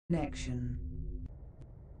Connection.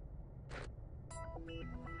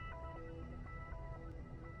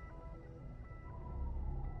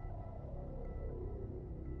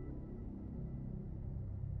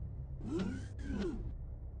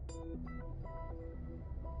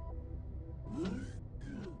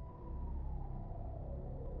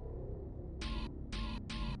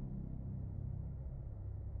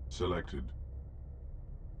 Selected.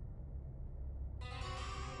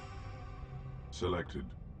 Selected.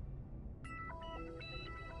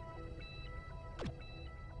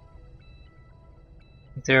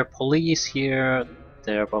 If there are police here,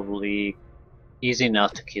 they're probably easy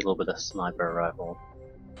enough to kill with a sniper rifle.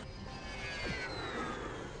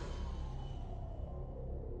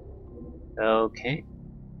 Okay.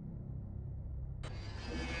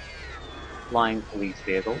 Flying police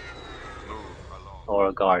vehicle. Or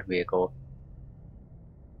a guard vehicle.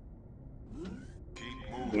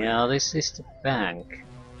 Yeah, this is the bank.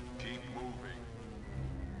 Keep moving.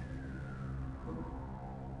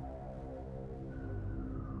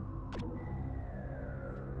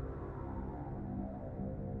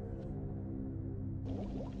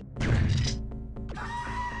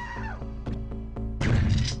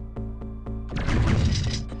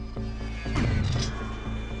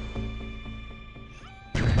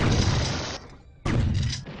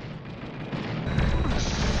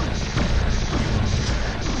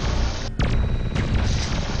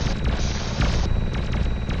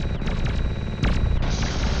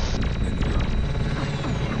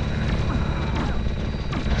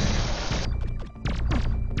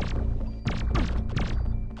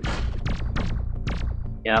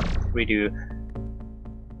 Yeah, we do.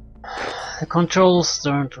 The controls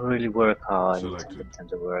don't really work how I intended them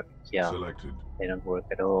to work. Yeah, Selected. they don't work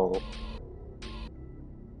at all.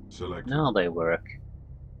 Selected. Now they work.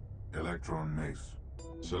 Electron mace.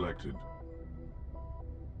 Selected.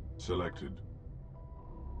 Selected.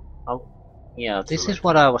 Oh, yeah, this is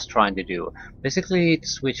what I was trying to do. Basically,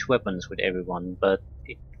 switch weapons with everyone, but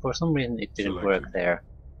for some reason it didn't work there.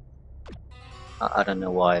 I don't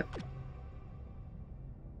know why.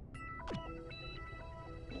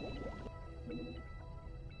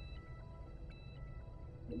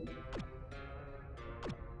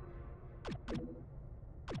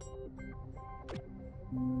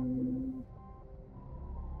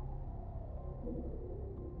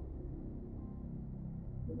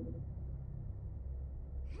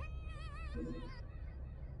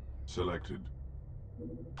 Selected.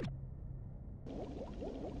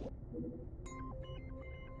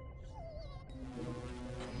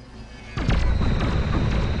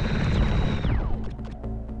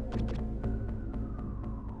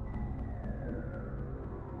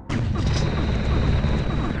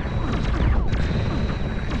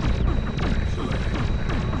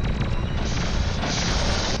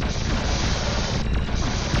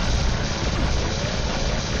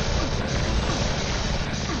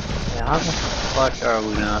 How the fuck are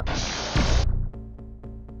we not?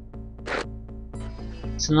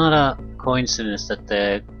 It's not a coincidence that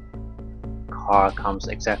the car comes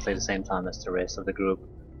exactly the same time as the rest of the group.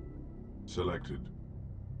 Selected.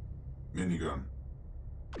 Minigun.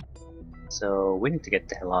 So we need to get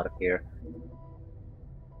the hell out of here.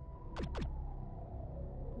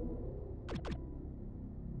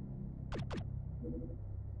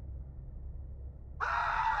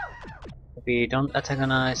 We don't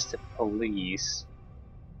antagonize the police.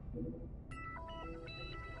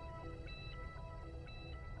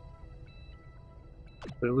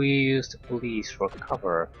 But we use the police for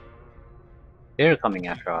cover. They're coming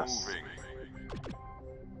after us.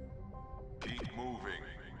 Keep moving.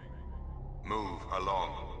 Move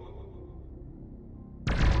along.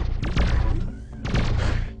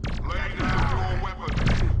 Lay down your weapon.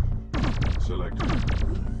 Selected.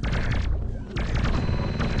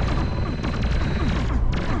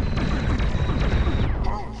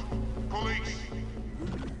 Police.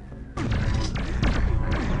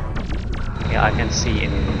 Yeah, I can see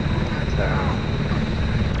anything.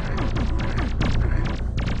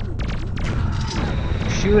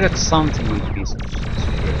 Shoot at something, you piece of shit.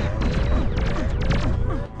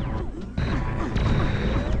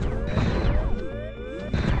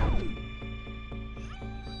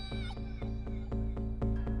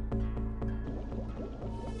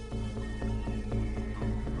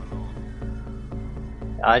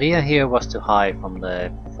 The idea here was to hide from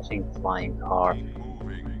the fucking flying car.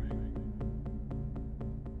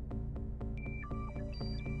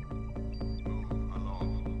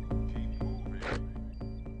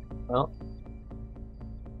 Well,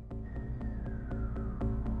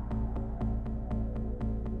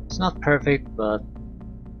 it's not perfect, but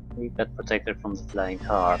We got protected from the flying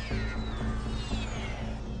car.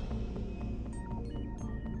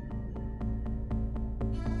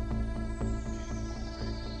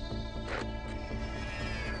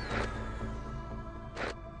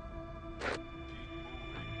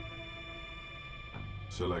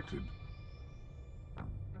 Selected.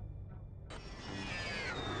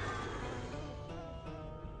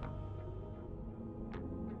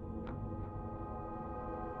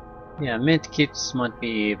 Yeah, medkits might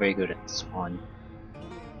be very good at this one.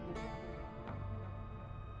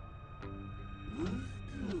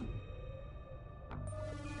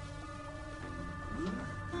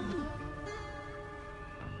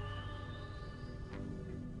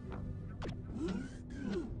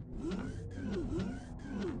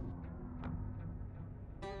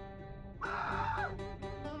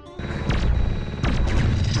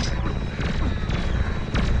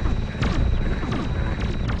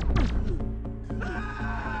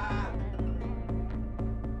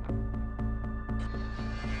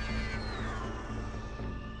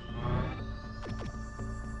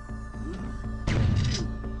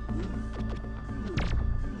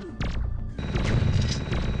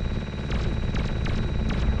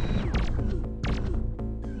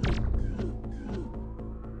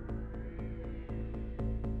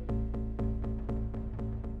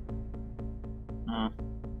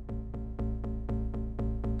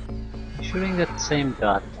 Shooting that same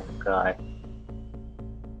goddamn guy.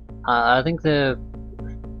 I think the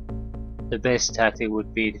best tactic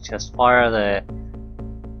would be to just fire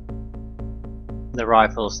the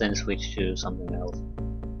rifles, then switch to something else.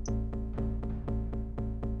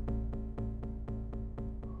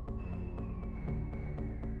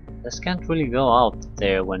 Just can't really go out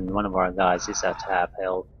there when one of our guys is at half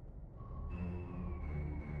health.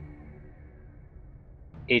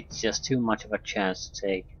 It's just too much of a chance to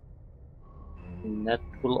take. And that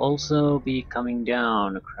will also be coming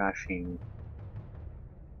down, crashing.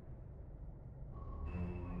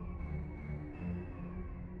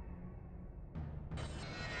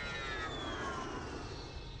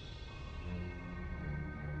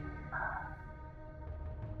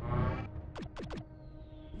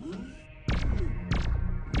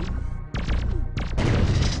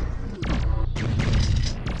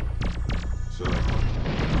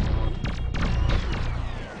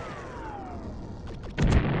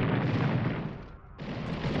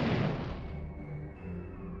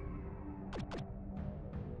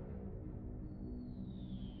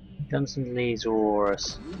 Comes some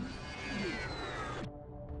lasers.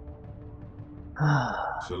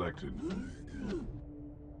 Selected.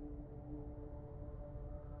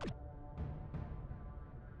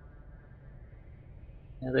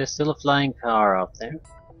 Yeah, there's still a flying car up there.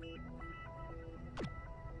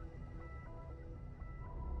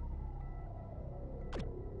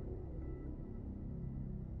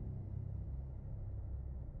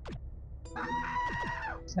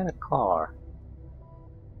 Is that a car?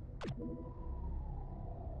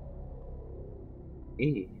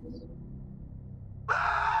 Jeez.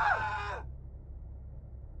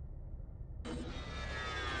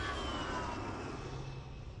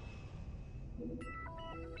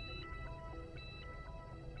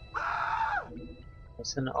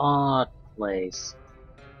 It's an odd place.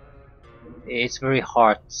 It's very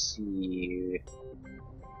hard to see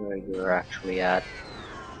where you're actually at.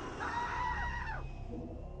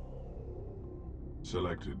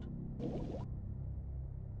 Selected.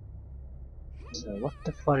 So what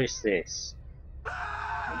the fuck is this?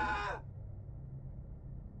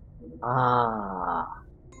 Ah.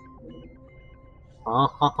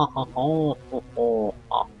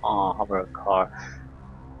 Hover car.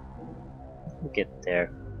 Get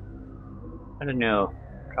there. I don't know.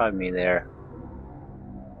 Drive me there.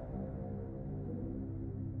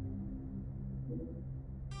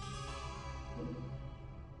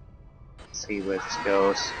 Let's see where this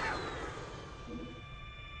goes.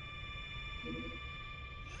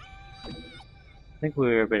 I think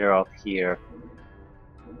we're better off here.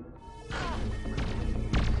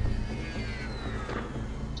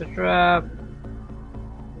 It's a trap!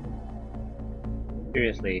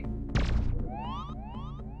 Seriously.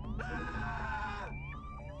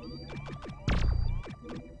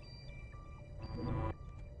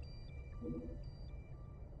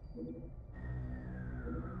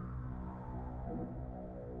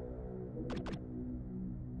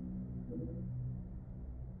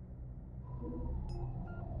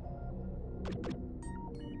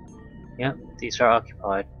 Yep, these are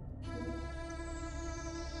occupied.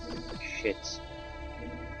 Shit.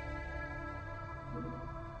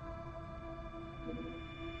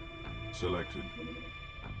 Selected.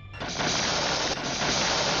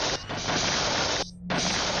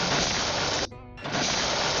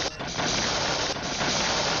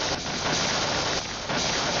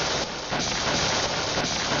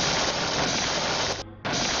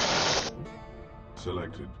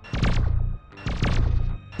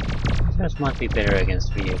 Snipers might be better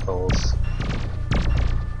against vehicles.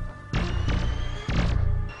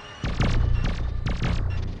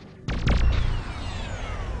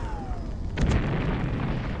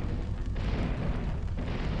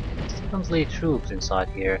 Constantly troops inside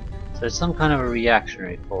here, so it's some kind of a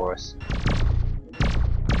reactionary force.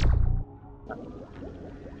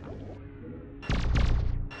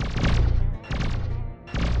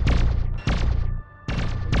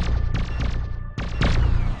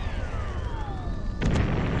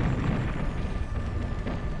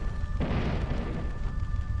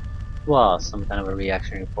 Was some kind of a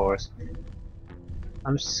reactionary force.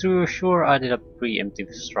 I'm sure I did a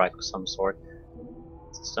preemptive strike of some sort.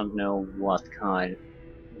 Just don't know what kind.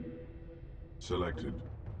 Selected.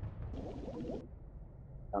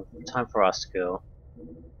 Time for us to go.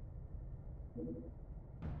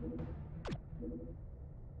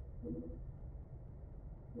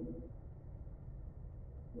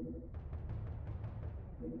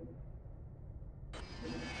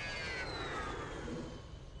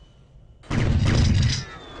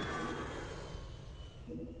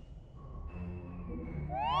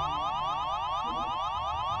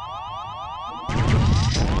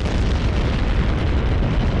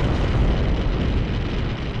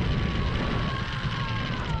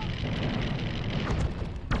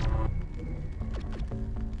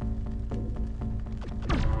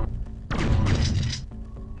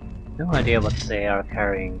 No idea what they are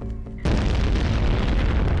carrying.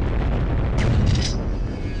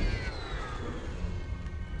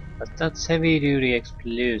 But that's heavy duty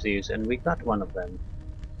explosives, and we got one of them.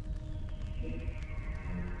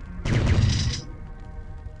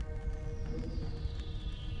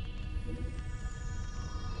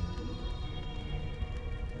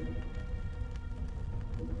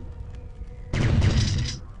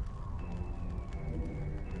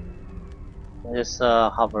 There's a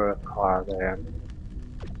hover car there.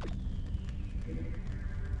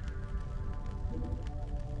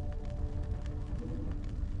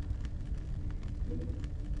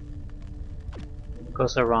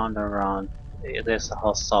 Goes around and around. There's a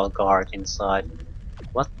hostile guard inside.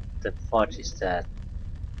 What the fudge is that?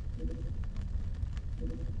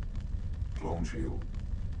 Clone shield.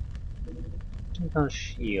 No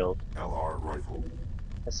shield. LR rifle.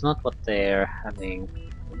 That's not what they're having.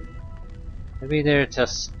 Maybe they're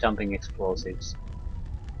just dumping explosives.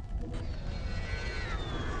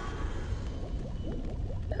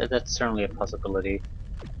 That's certainly a possibility.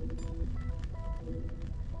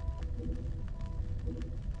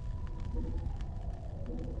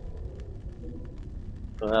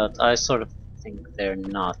 But I sort of think they're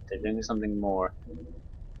not. They're doing something more.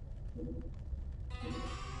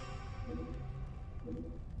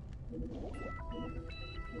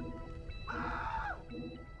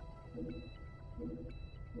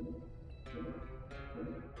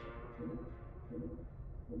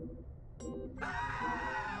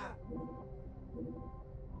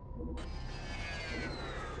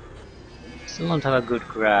 Still don't have a good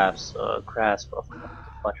grasp of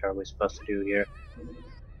what are we supposed to do here.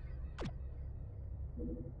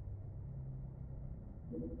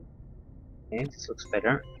 Okay, this looks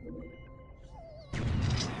better.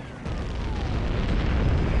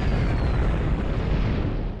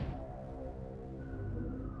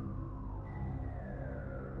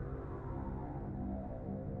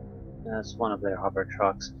 That's one of their hover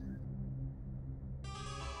trucks.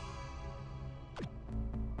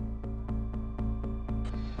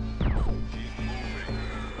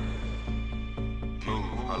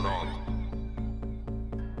 Move along.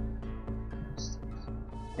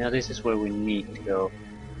 Yeah, this is where we need to go.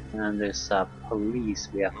 And there's a police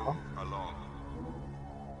vehicle. Along.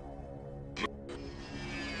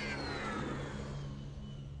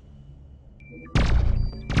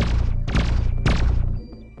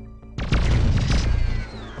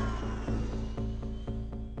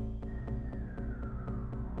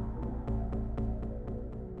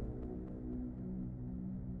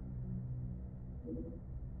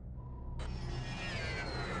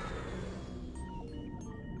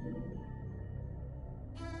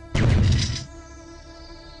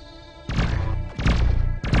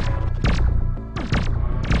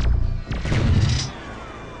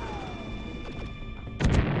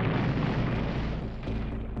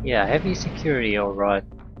 Yeah, heavy security, alright.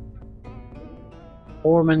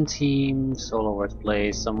 Foreman teams all over the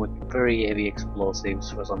place, some with very heavy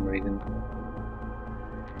explosives for some reason.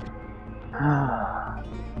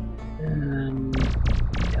 And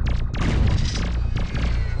yeah.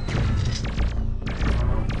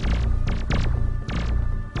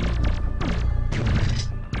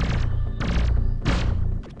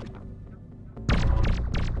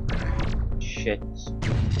 shit.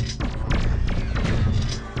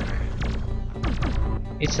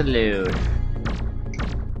 It's a load.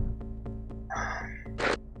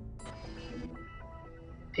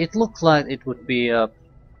 It looked like it would be a...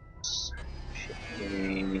 Shit,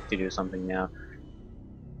 we need to do something now.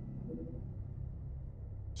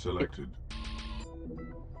 Selected.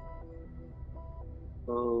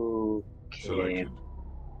 Okay. Selected.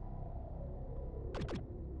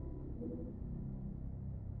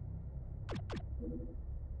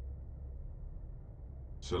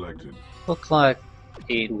 Selected. Looked like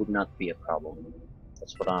it would not be a problem.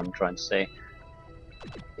 That's what I'm trying to say.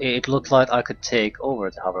 It looked like I could take over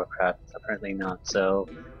the hovercraft. Apparently not, so...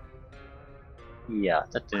 Yeah,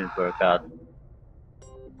 that didn't work out.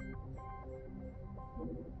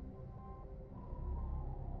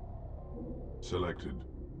 Selected.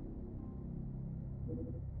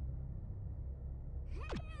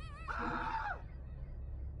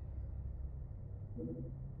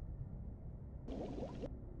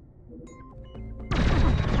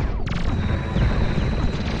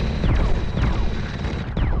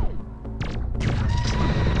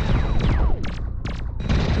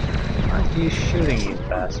 Why are you shooting, you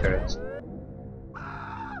bastards?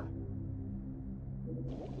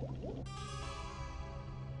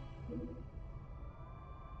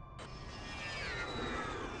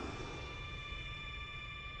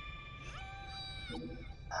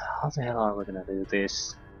 How the hell are we gonna do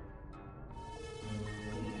this?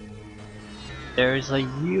 There is a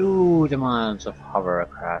huge amount of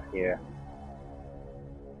hovercraft here.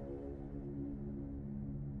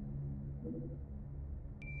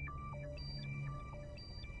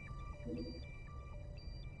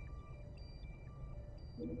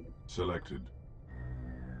 Selected.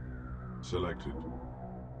 Selected.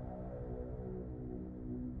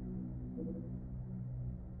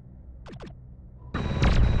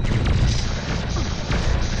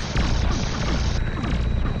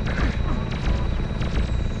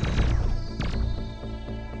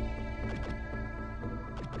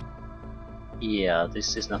 Yeah,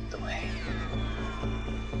 this is not the way.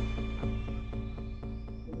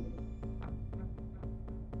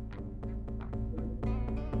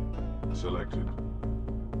 Selected.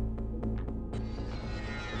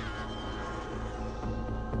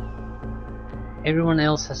 Everyone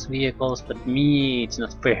else has vehicles, but me, it's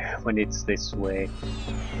not fair when it's this way.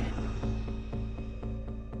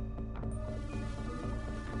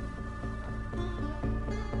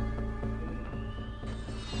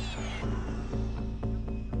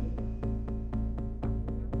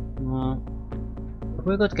 If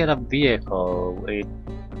we could get a vehicle, it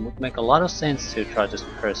would make a lot of sense to try to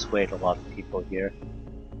persuade a lot of people here.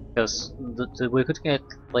 Because we could get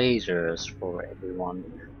lasers for everyone.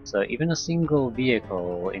 So even a single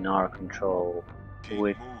vehicle in our control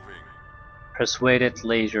would persuaded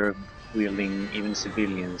laser wielding even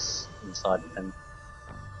civilians inside them.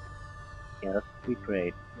 Yeah, that would be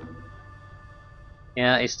great.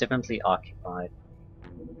 Yeah, it's definitely occupied.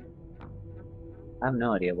 I have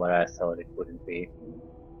no idea what I thought it wouldn't be.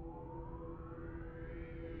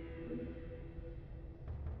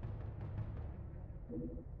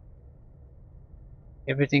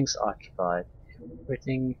 Everything's occupied.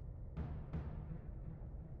 Everything...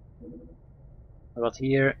 About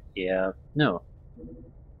here? Yeah. No.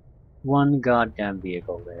 One goddamn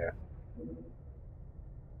vehicle there.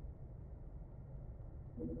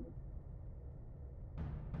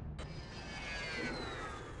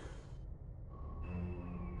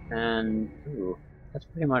 And... ooh, that's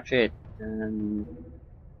pretty much it. And...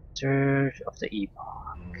 Surge of the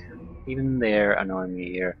Epoch. Even they're annoying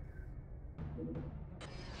me here.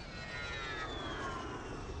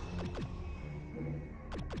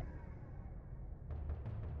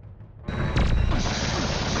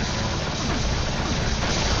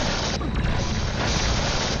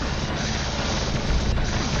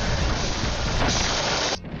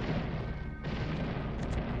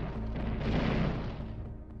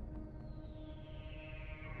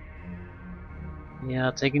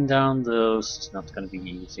 Yeah, taking down those is not gonna be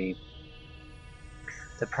easy.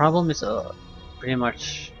 The problem is pretty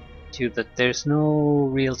much too that there's no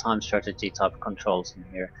real-time strategy type controls in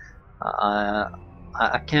here.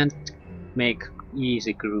 I can't make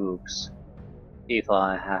easy groups if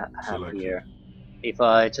I have here. If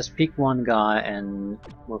I just pick one guy and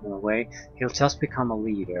move him away, he'll just become a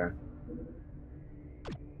leader.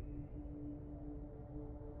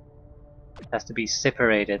 Has to be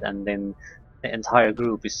separated, and then the entire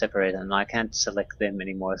group is separated, and I can't select them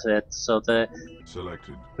anymore. So the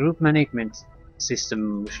Selected. group management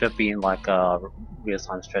system should have been like a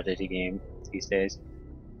real-time strategy game these days.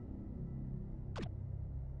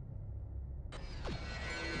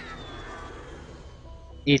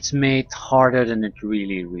 it's made harder than it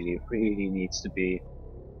really needs to be.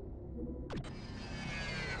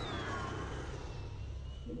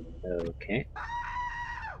 Okay.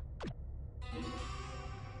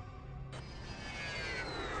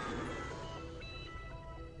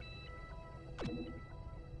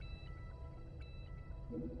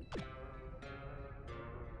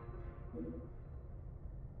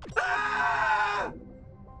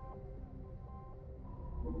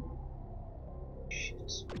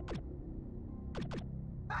 Shit.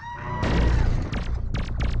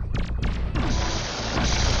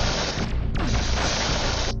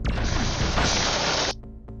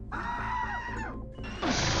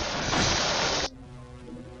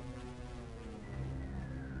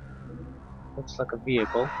 Looks like a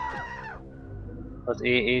vehicle, but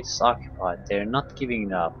it's occupied. They're not giving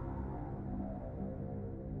it up.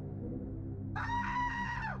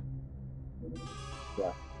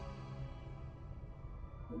 Yeah.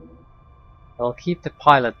 I'll keep the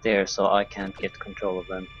pilot there so I can't get control of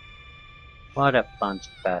them. What a bunch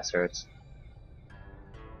of bastards.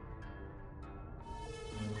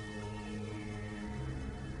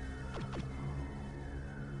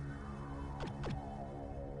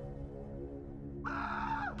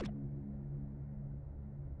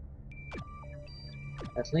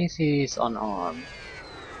 At least he's unarmed.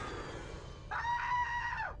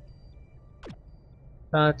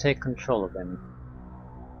 Gotta take control of him.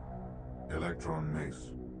 Electron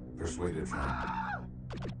mace. Persuaded from.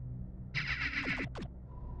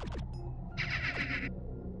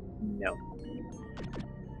 No.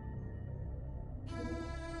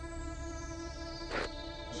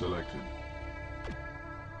 Selected.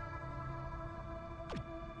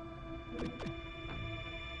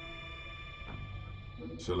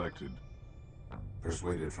 Selected.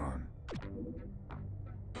 Persuaded from.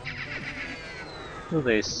 Do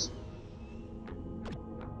this.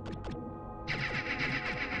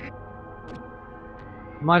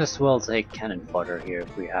 Might as well take cannon fodder here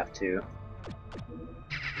if we have to.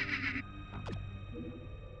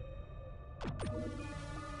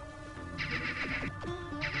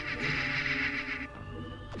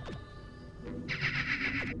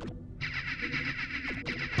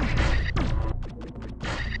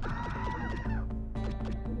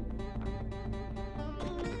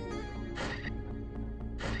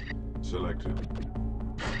 Selected.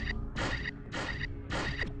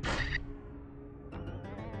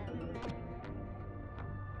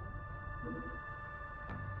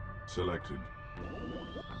 Selected.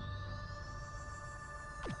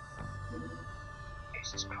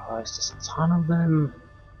 Jesus Christ, there's a ton of them.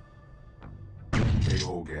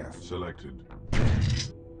 AO gas. Selected.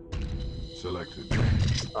 Selected.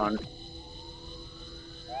 Run.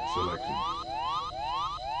 Selected.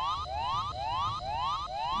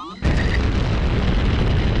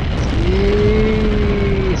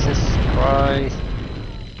 Jesus Christ.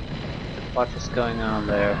 What is going on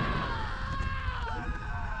there?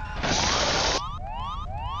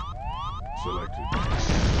 Selected.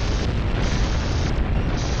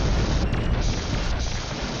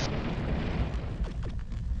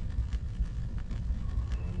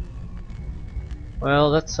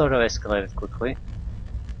 Well, that sort of escalated quickly.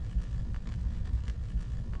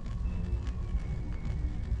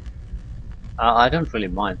 I don't really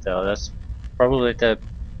mind though, that's probably the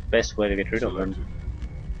best way to get rid of them.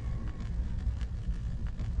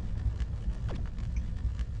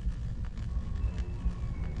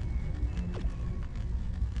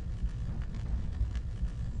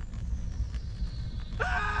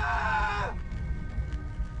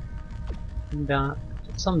 Selected.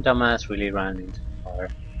 Some dumbass really ran into the fire.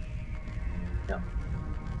 No.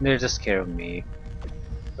 They're just scared of me.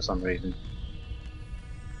 For some reason.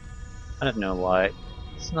 I don't know why.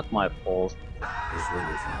 It's not my fault.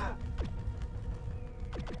 Persuaded from.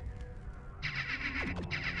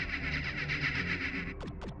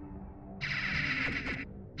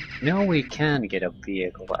 No, we can get a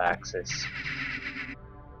vehicle access.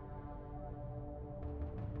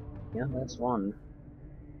 Yeah, that's one.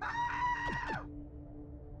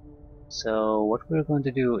 So what we're going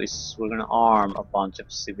to do is we're going to arm a bunch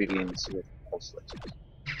of civilians with pulse lasers.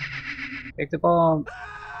 Take the bomb!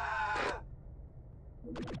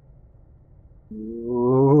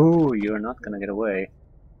 Ooh, you're not gonna get away.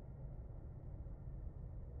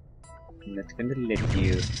 I'm not gonna let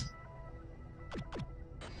you.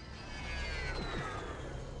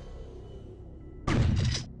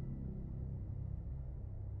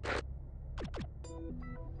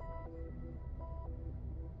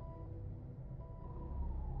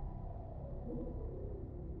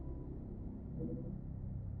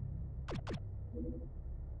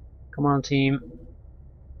 Come on, team.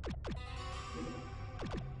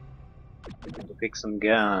 Pick some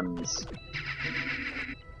guns.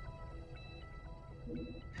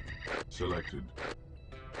 Selected.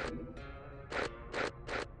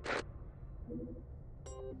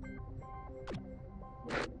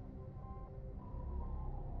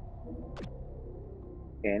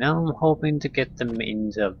 Okay, now I'm hoping to get them in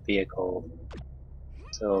the vehicle,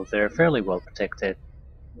 so they're fairly well protected.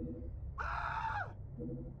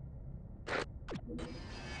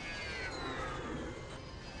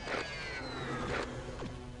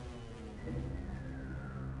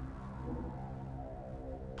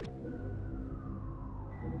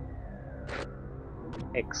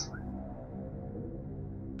 Excellent.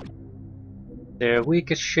 They're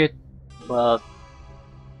weak as shit, but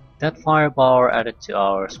that firepower added to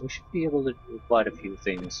ours, we should be able to do quite a few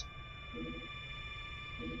things.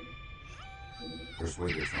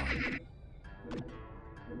 Persuaded fine.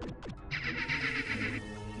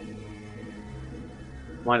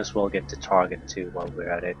 Might as well get the target too while we're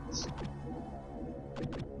at it.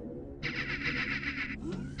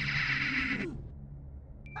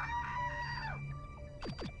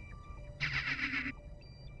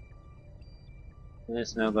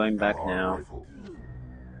 There's no going back now. Rifle.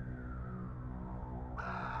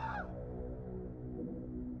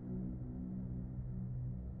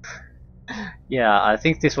 Yeah, I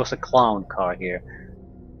think this was a clown car here.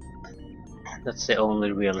 That's the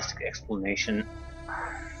only realistic explanation.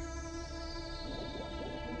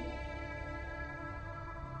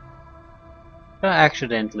 I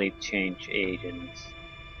accidentally changed agents.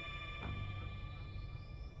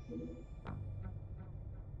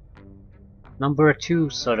 Number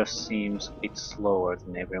 2 sort of seems a bit slower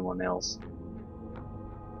than everyone else.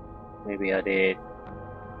 Maybe I did.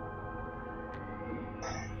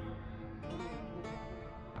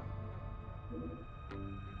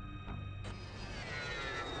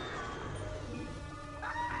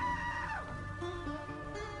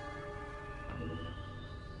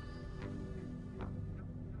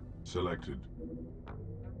 Selected.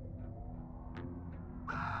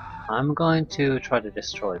 I'm going to try to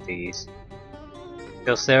destroy these.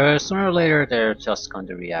 Because they're, sooner or later they're just going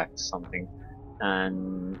to react to something.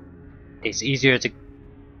 And it's easier to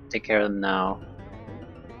take care of them now.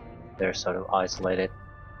 They're sort of isolated.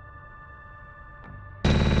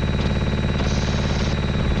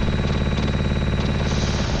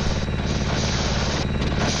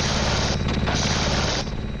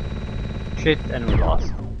 Shit, and we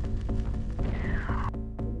lost.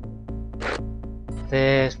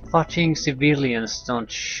 The fucking civilians don't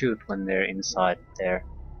shoot when they're inside there.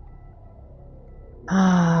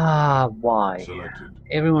 Ah, why? Selected.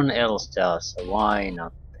 Everyone else does, so why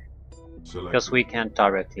not? Selected. Because we can't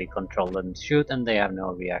directly control them to shoot and they have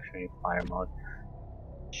no reactionary fire mode.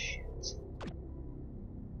 Shit.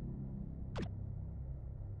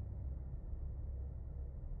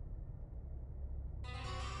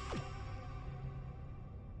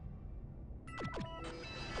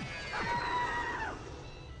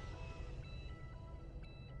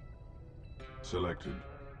 Selected.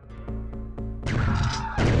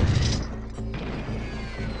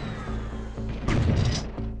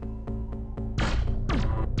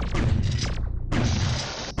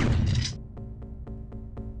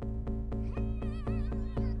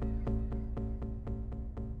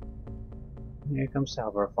 Here comes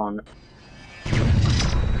Salver Fun.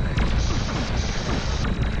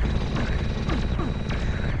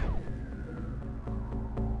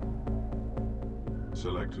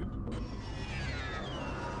 Selected.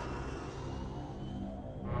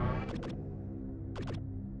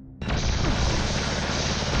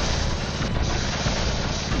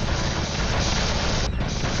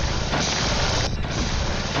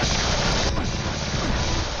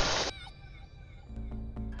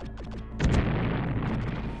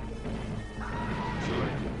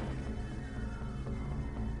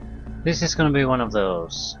 This is gonna be one of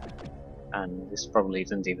those. And this probably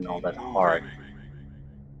isn't even all that hard.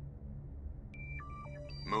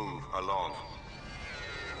 Move along.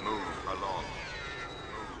 Move along.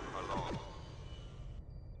 Move along.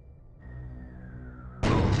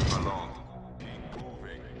 Move along. Keep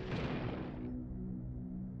moving.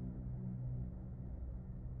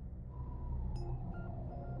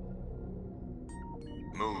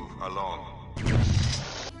 Move along.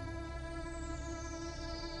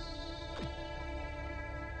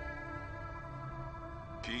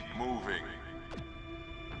 Keep moving.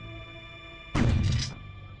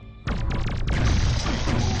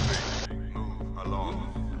 Move along.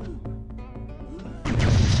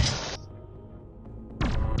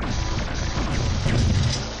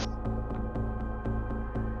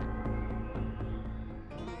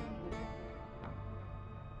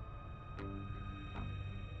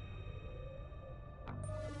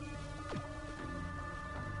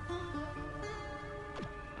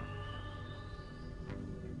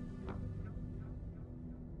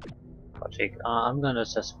 logic. I'm gonna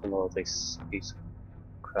just blow this piece of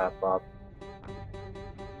crap up.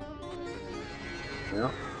 No,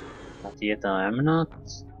 not yet. I'm not.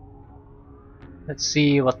 Let's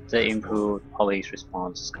see what the improved police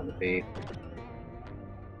response is gonna be.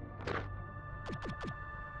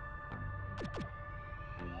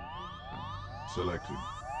 Selected.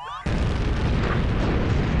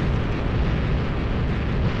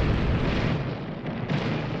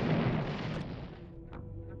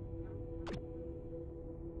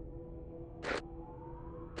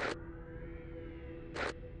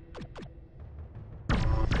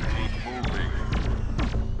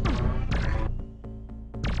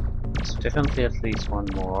 There's definitely at least one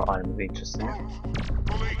more item of interest in it.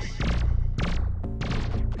 Police!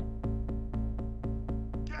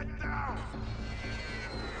 Get down!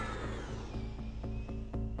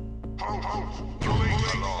 Hold!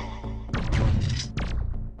 Police! Along.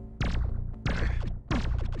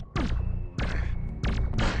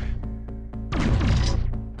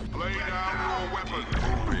 Lay down your weapon.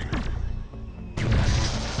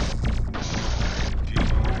 Keep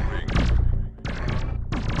moving.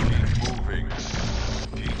 Keep moving.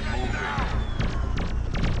 Keep moving.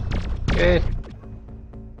 Okay.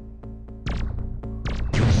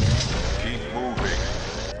 Keep moving.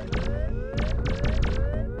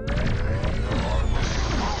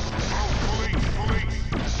 Police!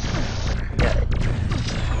 Yeah.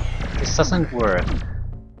 This doesn't work.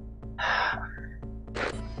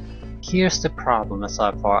 Here's the problem as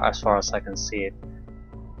far as I can see it.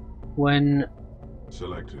 When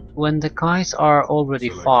Selected. the guys are already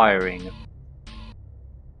Selected. firing,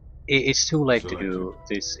 it's too late to Selected. do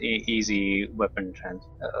this easy weapon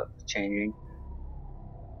changing.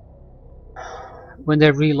 When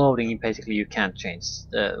they're reloading, basically you can't change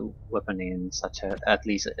the weapon in such a, at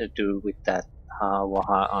least do with that what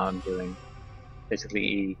I'm doing.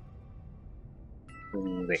 Basically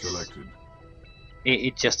doing this. Selected.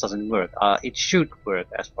 It just doesn't work. It should work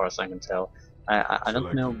as far as I can tell. I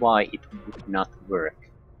don't know Selected. why it would not work.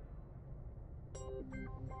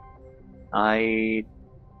 How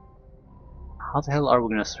the hell are we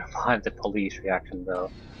gonna survive the police reaction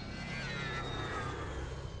though?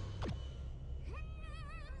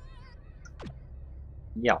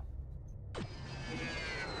 Yeah.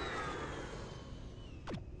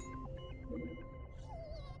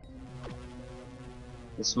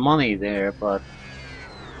 There's money there, but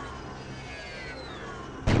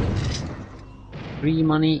free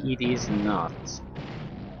money it is not.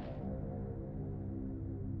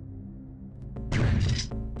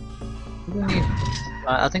 We need,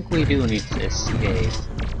 I think we do need to escape.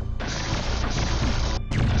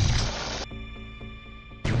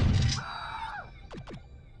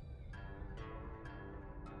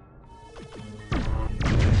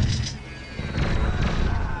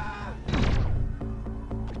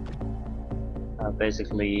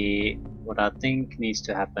 Basically, what I think needs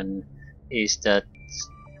to happen is that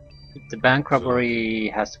the bank robbery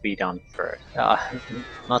has to be done first.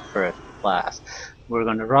 Not first, last. We're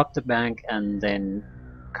gonna rob the bank and then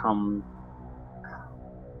come.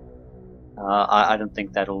 I don't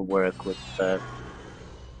think that'll work with the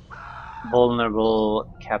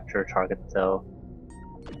vulnerable capture target though.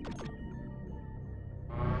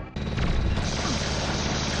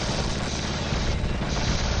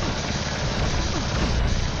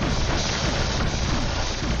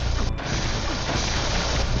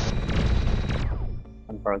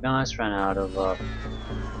 Our guys ran out of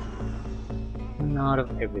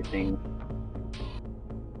everything.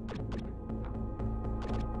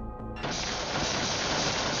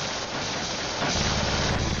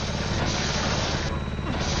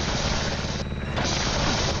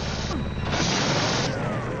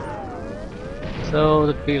 So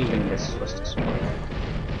the building was destroyed.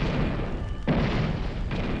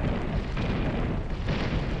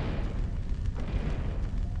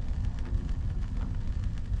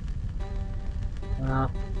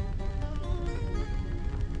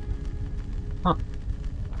 Huh.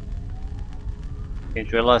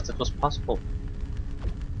 Didn't realize that was possible.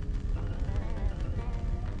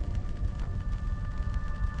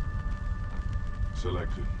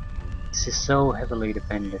 Selected. This is so heavily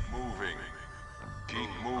dependent. Moving. Keep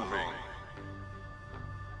moving.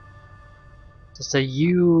 Just a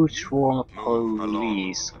huge swarm of Move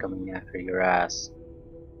police coming after your ass.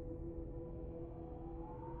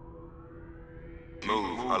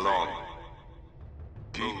 Move along.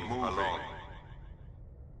 Keep moving.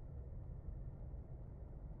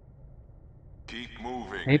 Keep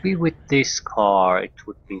moving. Maybe with this car it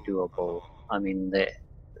would be doable. I mean, the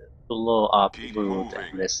blow up Keep route moving.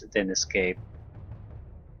 and then escape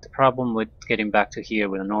the problem with getting back to here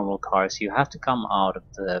with a normal car is you have to come out of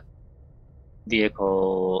the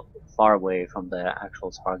vehicle far away from the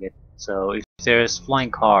actual target. So if there's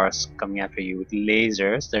flying cars coming after you with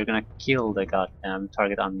lasers, they're gonna kill the goddamn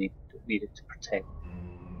target I'm needed to protect.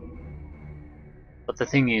 But the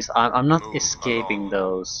thing is, I'm not Move escaping along.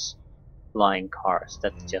 those flying cars.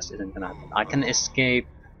 That just isn't gonna happen. I can escape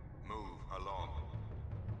Move along.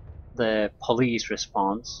 the police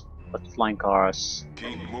response, but flying cars.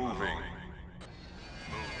 Keep moving.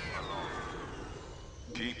 Move along.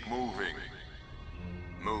 Keep moving.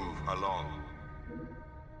 Move along.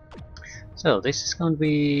 So this is going to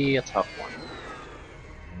be a tough one.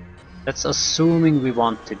 That's assuming we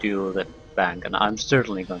want to do the bank, and I'm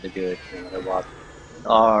certainly going to do it no matter what.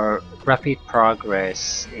 Our rapid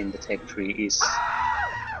progress in the tech tree is,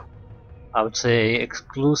 I would say,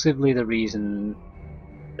 exclusively the reason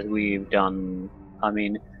that we've done. I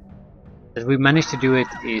mean, that we managed to do it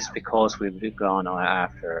is because we've gone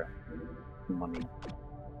after money.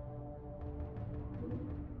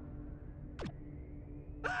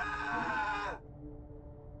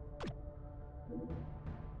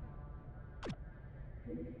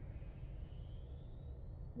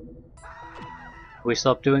 If we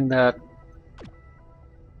stop doing that,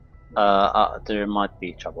 there might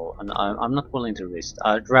be trouble, and I'm not willing to risk.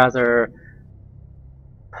 I'd rather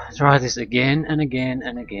try this again and again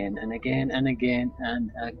and again and again and again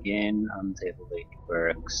and again until it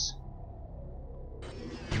works.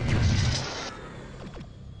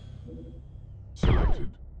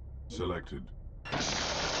 Selected. Selected.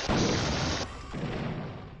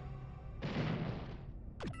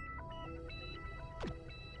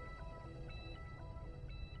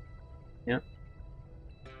 Yep.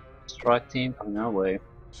 Strike team coming our way.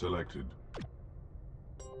 Selected.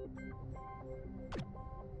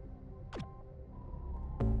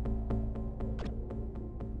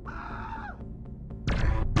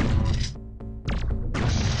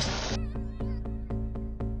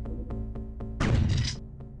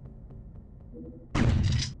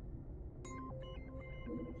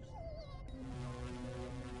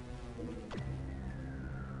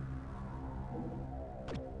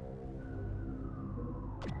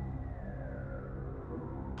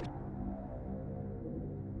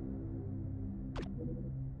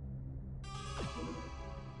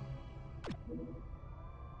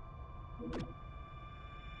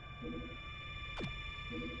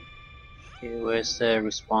 Okay, where's the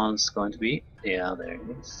response going to be? Yeah, there it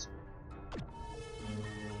is.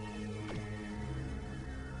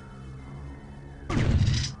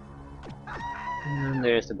 And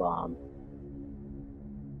there's the bomb.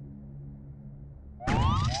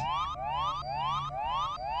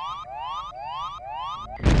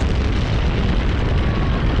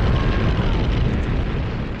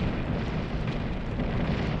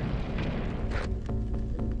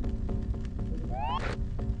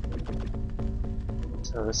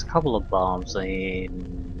 So there's a couple of bombs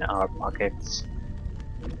in our pockets.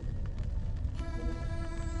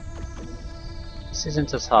 This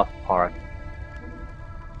isn't a tough part.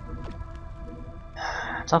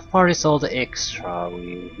 Tough part is all the extra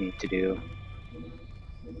we need to do.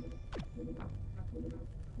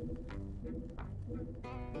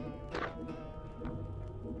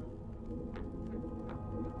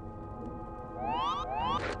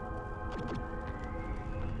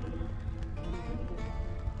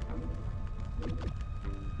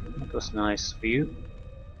 That was nice for you.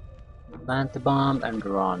 Plant the bomb and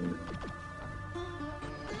run.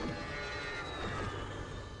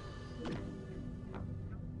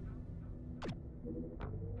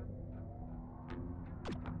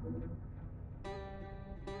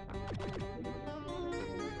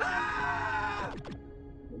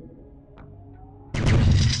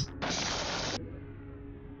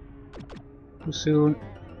 Too soon.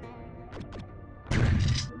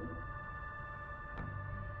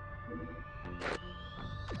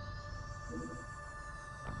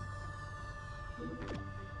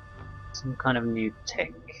 Some kind of new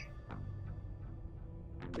tech.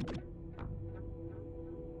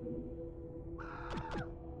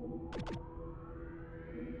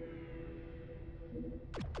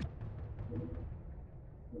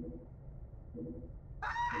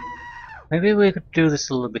 Maybe we could do this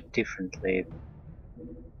a little bit differently.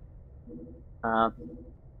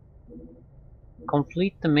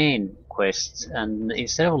 Complete the main quest, and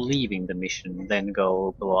instead of leaving the mission, then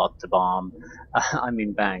go blow up the bomb, I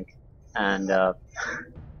mean bank, and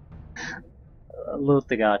loot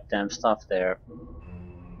the goddamn stuff there.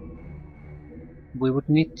 We would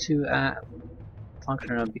need to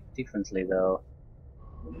function a bit differently though.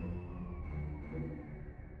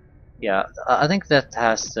 Yeah, I think that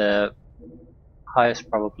has the highest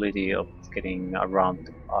probability of getting around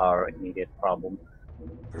our immediate problem.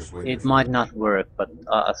 Persuaded It might from. not work, but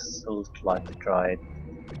I still would like to try it.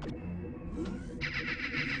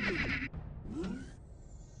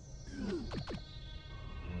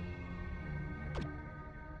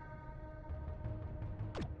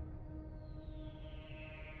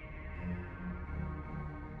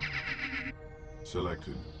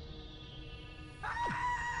 Selected.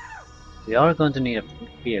 We are going to need a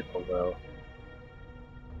vehicle though.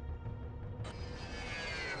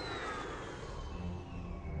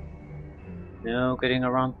 No getting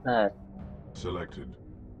around that. Selected.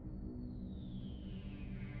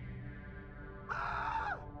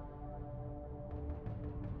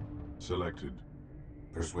 Selected.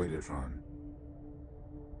 Persuaded from.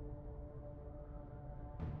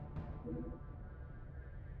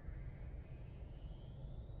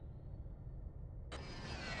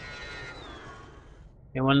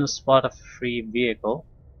 Anyone spot a free vehicle?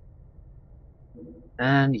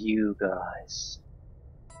 And you guys.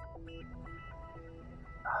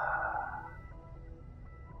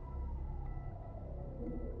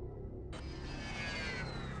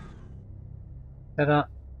 Ta-da!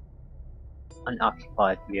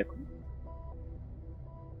 Unoccupied vehicle.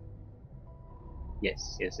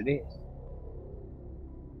 Yes, yes it is.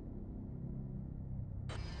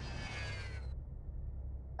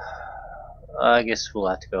 I guess we'll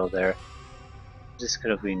have to go there. This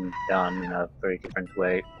could have been done in a very different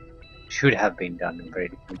way. Should have been done in a very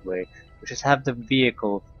different way. We just have the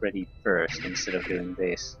vehicle ready first instead of doing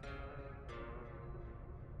this.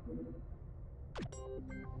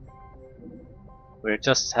 There's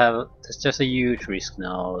just a huge risk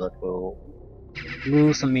now that we'll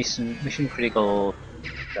lose a mission critical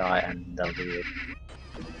guy and that'll be it.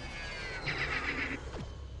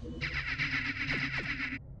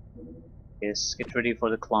 Yes, get ready for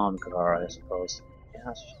the clown car, I suppose.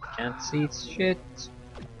 Yeah, can't see shit.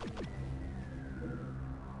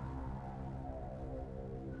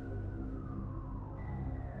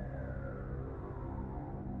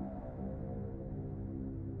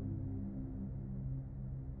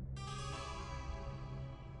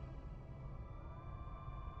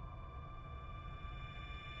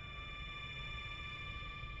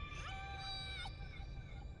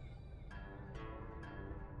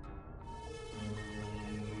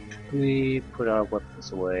 We put our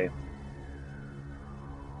weapons away.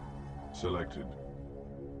 Selected.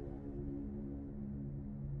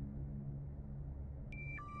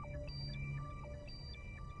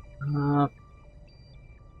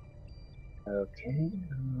 Okay.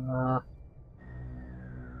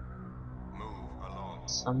 Move along.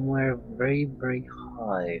 Somewhere very, very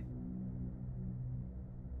high.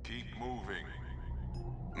 Keep moving.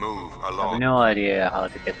 Move I have along. no idea how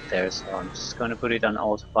to get there, so I'm just gonna put it on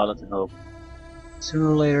autopilot and hope sooner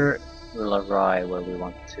or later we'll arrive where we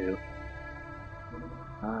want to.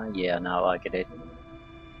 Yeah, now I get it.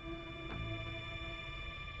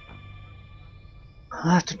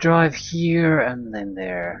 I have to drive here and then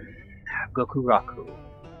there. Goku Raku.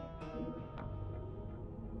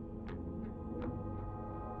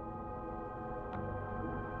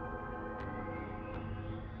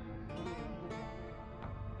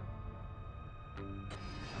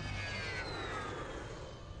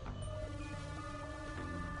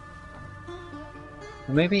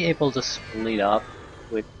 We may be able to split up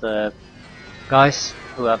with the guys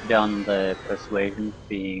who have done the persuasion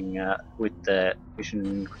being with the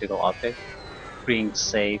mission critical object being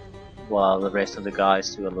safe while the rest of the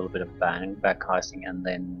guys do a little bit of back heisting and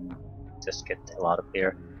then just get the hell out of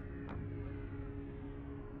here.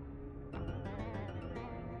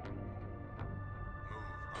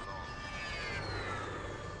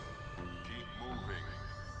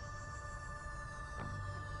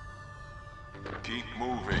 Keep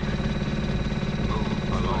moving.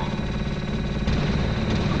 Move along.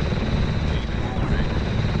 Keep moving.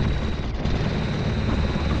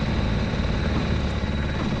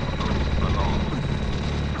 Move along.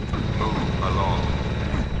 Move along.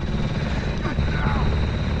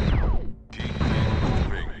 Keep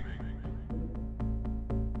moving.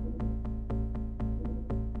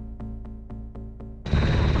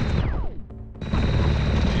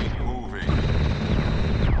 Keep moving.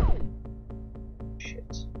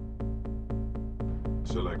 Shit.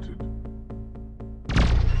 Selected.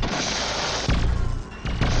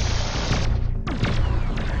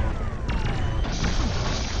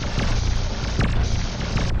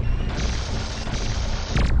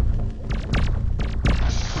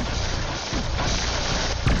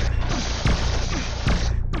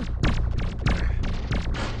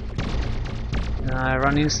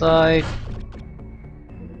 run inside.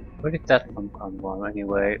 Where did that one come from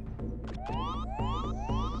anyway?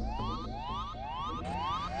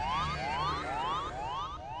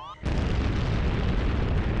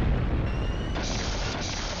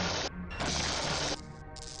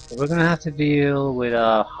 So we're gonna have to deal with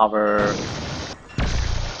a hover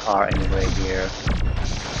car anyway here.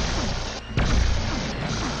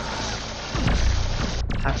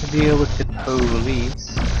 Have to deal with the police.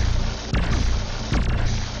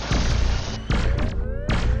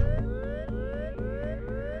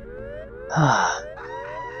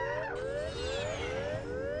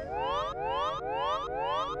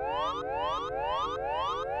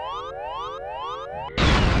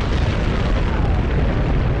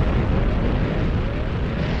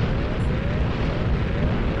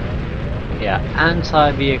 Yeah,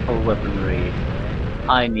 anti-vehicle weaponry.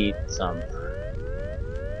 I need some.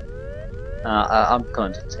 I'm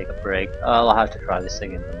going to take a break. I'll have to try this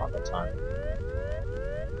again some other time.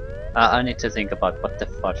 I need to think about what the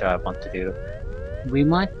fudge I want to do. We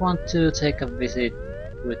might want to take a visit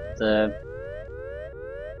with the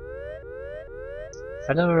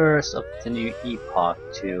followers of the new epoch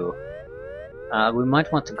too. We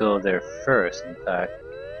might want to go there first, in fact,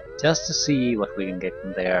 just to see what we can get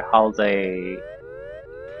from there, how they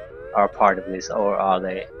are part of this, or are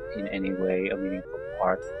they in any way a meaningful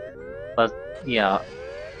part. But yeah,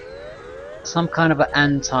 some kind of an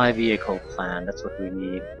anti-vehicle plan, that's what we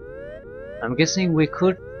need. I'm guessing we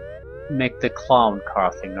could make the clown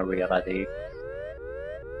car thing a reality.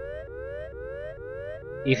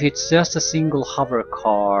 If it's just a single hover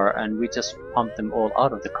car and we just pump them all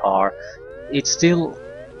out of the car, it's still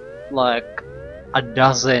like a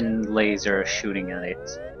dozen lasers shooting at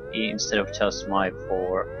it instead of just my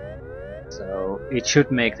 4. So it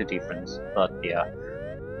should make the difference, but yeah,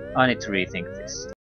 I need to rethink this.